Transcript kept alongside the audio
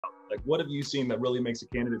Like, what have you seen that really makes a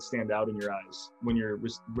candidate stand out in your eyes when you're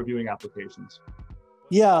reviewing applications?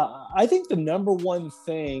 Yeah, I think the number one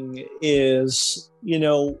thing is,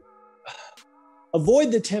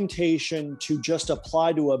 avoid the temptation to just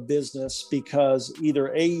apply to a business because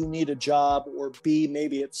either A, you need a job, or B,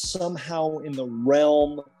 maybe it's somehow in the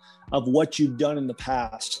realm of what you've done in the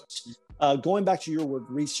past. Going back to your word,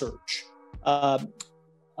 research.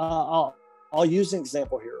 I'll use an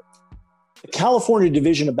example here. The California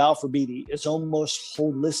division of Balfour Beatty is almost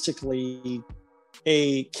holistically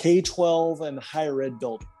a K-12 and higher ed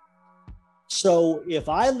building. So if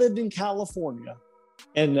I lived in California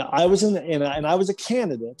and I was I was a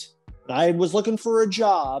candidate and I was looking for a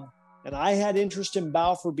job and I had interest in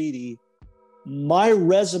Balfour Beatty, my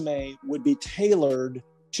resume would be tailored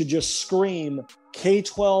to just scream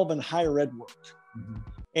K-12 and higher ed work. Mm-hmm.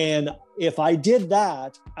 And if I did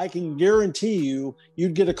that, I can guarantee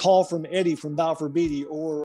you'd get a call from Eddie from Balfour Beatty or